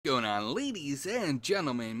Going on, ladies and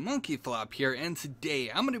gentlemen, MonkeyFlop here, and today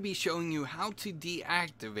I'm going to be showing you how to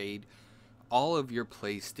deactivate all of your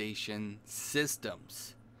PlayStation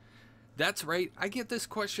systems. That's right, I get this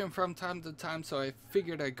question from time to time, so I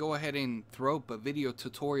figured I'd go ahead and throw up a video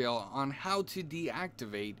tutorial on how to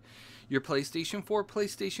deactivate your PlayStation 4,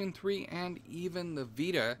 PlayStation 3, and even the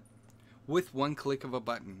Vita with one click of a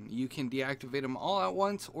button. You can deactivate them all at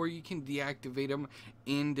once, or you can deactivate them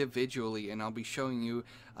individually, and I'll be showing you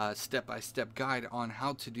a step-by-step guide on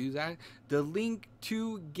how to do that. The link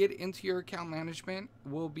to get into your account management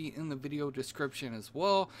will be in the video description as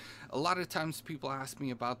well. A lot of times people ask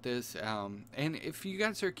me about this, and if you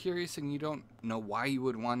guys are curious and you don't know why you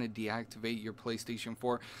would want to deactivate your PlayStation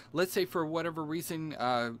 4, let's say for whatever reason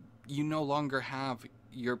you no longer have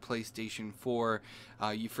your PlayStation 4,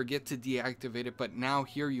 you forget to deactivate it, but now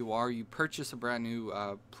here you are, you purchase a brand new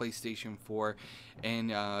PlayStation 4,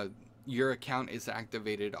 and your account is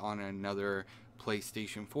activated on another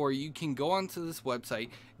PlayStation 4. You can go onto this website,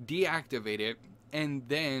 deactivate it, and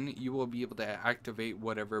then you will be able to activate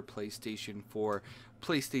whatever PlayStation 4,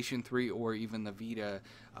 PlayStation 3, or even the Vita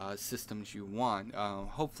systems you want.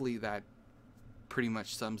 Hopefully that pretty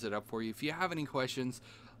much sums it up for you. If you have any questions,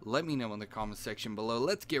 let me know in the comment section below.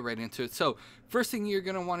 Let's get right into it. So first thing you're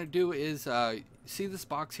going to want to do is see this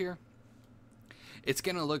box here. It's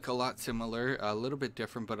going to look a lot similar, a little bit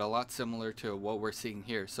different, but a lot similar to what we're seeing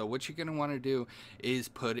here. So what you're going to want to do is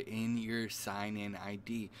put in your sign-in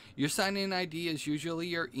ID. Your sign-in ID is usually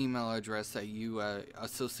your email address that you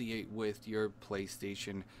associate with your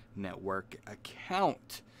PlayStation Network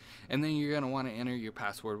account. And then you're going to want to enter your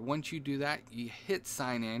password. Once you do that, you hit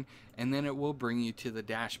sign in, and then it will bring you to the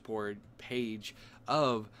dashboard page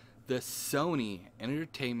of the Sony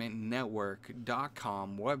Entertainment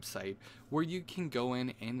Network.com website, where you can go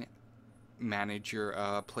in and manage your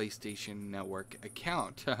PlayStation Network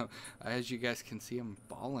account. As you guys can see, I'm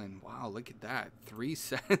balling. Wow, look at that. 3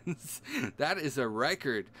 cents. That is a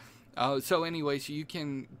record. So anyways, you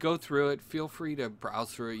can go through it. Feel free to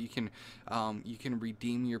browse through it. You can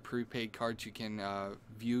redeem your prepaid cards. You can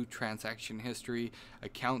view transaction history,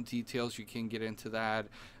 account details. You can get into that.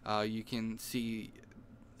 You can see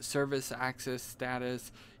service access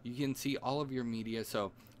status. You can see all of your media.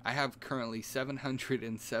 So I have currently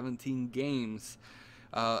 717 games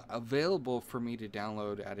available for me to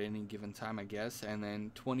download at any given time, I guess, and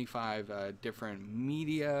then 25 different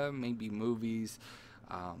media, maybe movies.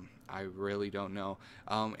 I really don't know.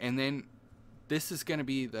 And then this is going to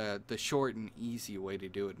be the short and easy way to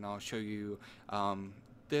do it, and I'll show you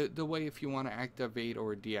the way if you want to activate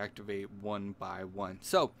or deactivate one by one.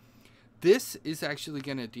 So this is actually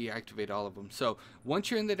going to deactivate all of them. So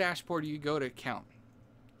once you're in the dashboard, you go to account.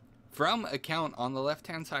 From account, on the left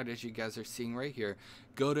hand side, as you guys are seeing right here,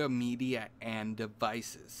 go to media and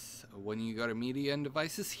devices. When you go to media and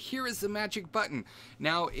devices, here is the magic button.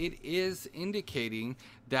 Now it is indicating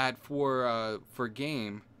that for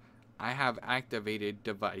game, I have activated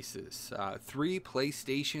devices, 3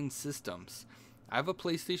 PlayStation systems. I have a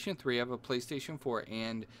PlayStation 3, I have a PlayStation 4,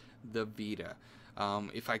 and the Vita.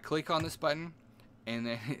 If I click on this button, and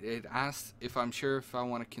then it asks if I'm sure if I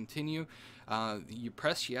want to continue, you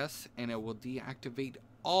press yes, and it will deactivate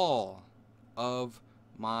all of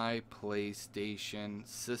my PlayStation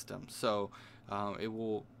system. So it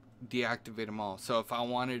will deactivate them all. So if I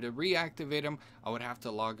wanted to reactivate them, I would have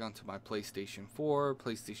to log on to my PlayStation 4,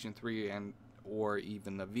 PlayStation 3, and or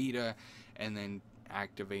even the Vita, and then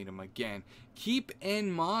activate them again. Keep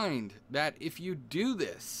in mind that if you do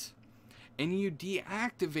this and you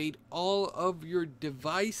deactivate all of your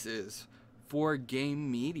devices for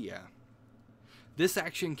game media, this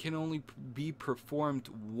action can only be performed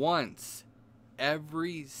once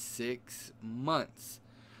every 6 months.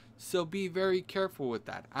 So be very careful with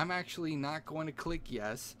that. I'm actually not going to click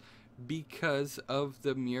yes because of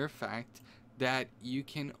the mere fact that you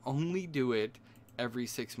can only do it every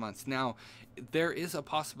 6 months. Now, there is a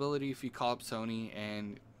possibility if you call up Sony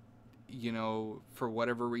and for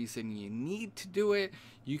whatever reason you need to do it,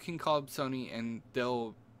 you can call up Sony and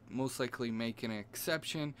they'll most likely make an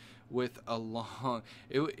exception with a long,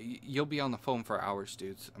 you'll be on the phone for hours,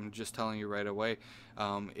 dudes. I'm just telling you right away.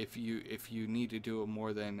 If you need to do it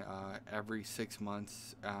more than every 6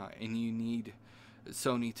 months, and you need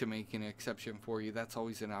Sony to make an exception for you, that's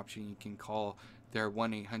always an option. You can call their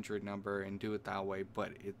 1-800 number and do it that way,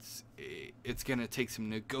 but it's gonna take some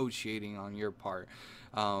negotiating on your part.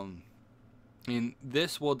 And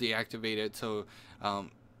this will deactivate it. So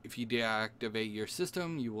if you deactivate your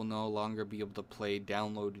system, you will no longer be able to play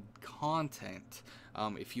downloaded content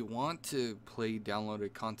If you want to play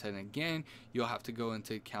downloaded content again, you'll have to go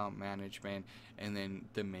into account management and then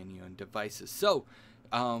the menu and devices. So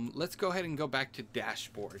let's go ahead and go back to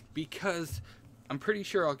dashboard, because I'm pretty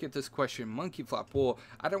sure I'll get this question, MonkeyFlop. Well,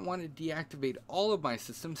 I don't want to deactivate all of my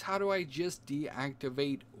systems. How do I just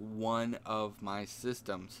deactivate one of my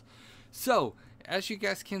systems? So as you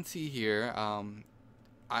guys can see here,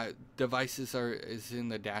 devices is in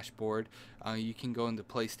the dashboard. You can go into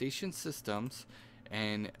PlayStation systems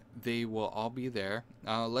and they will all be there.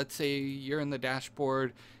 Let's say you're in the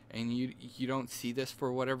dashboard and you don't see this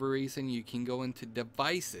for whatever reason. You can go into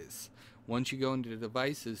devices. Once you go into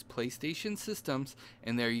devices, PlayStation systems,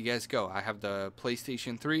 and there you guys go. I have the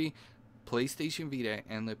PlayStation 3, PlayStation Vita,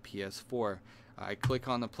 and the PS4. I click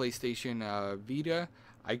on the PlayStation Vita.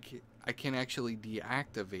 I can actually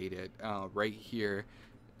deactivate it right here.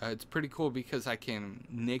 It's pretty cool because I can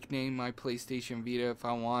nickname my PlayStation Vita if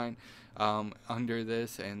I want under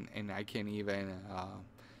this, and I can even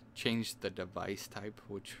change the device type,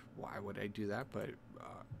 which why would I do that? But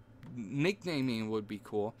nicknaming would be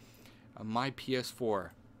cool. My PS4,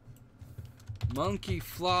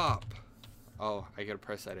 MonkeyFlop. Oh, I gotta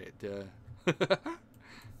press that.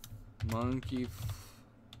 MonkeyFlop.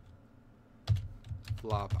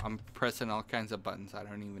 I'm pressing all kinds of buttons. I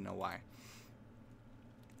don't even know why.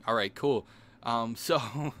 All right, cool. So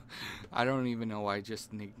I don't even know why I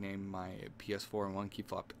just nicknamed my PS4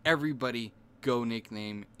 MonkeyFlop. Everybody, go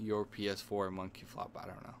nickname your PS4 MonkeyFlop. I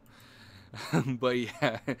don't know. But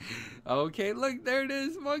yeah, okay, look, there it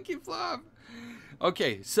is, MonkeyFlop.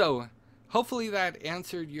 Okay, so hopefully that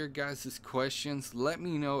answered your guys' questions. Let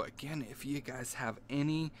me know again if you guys have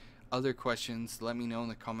any other questions. Let me know in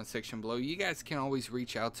the comment section below. You guys can always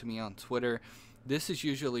reach out to me on Twitter. This is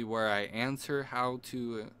usually where I answer how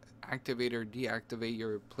to activate or deactivate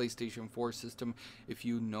your PlayStation 4 system if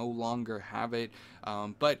you no longer have it.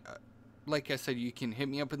 But like I said, you can hit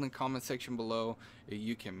me up in the comment section below.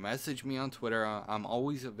 You can message me on Twitter. I'm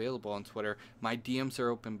always available on Twitter. My DMs are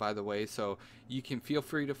open, by the way, so you can feel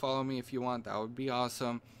free to follow me if you want. That would be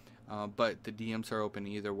awesome. But the DMs are open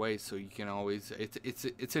either way, so you can always,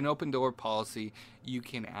 it's an open door policy. You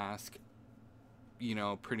can ask, you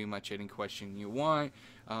know, pretty much any question you want,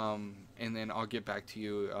 and then I'll get back to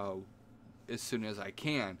you as soon as I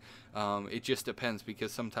can. It just depends,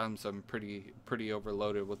 because sometimes I'm pretty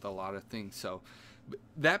overloaded with a lot of things. So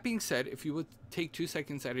that being said, if you would take 2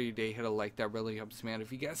 seconds out of your day, hit a like. That really helps me out.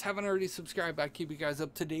 If you guys haven't already subscribed, I keep you guys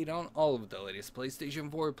up to date on all of the latest PlayStation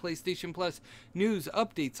 4, PlayStation Plus news,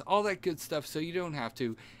 updates, all that good stuff, so you don't have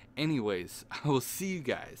to. Anyways, I will see you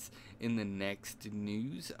guys in the next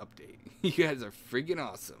news update. You guys are freaking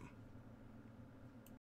awesome.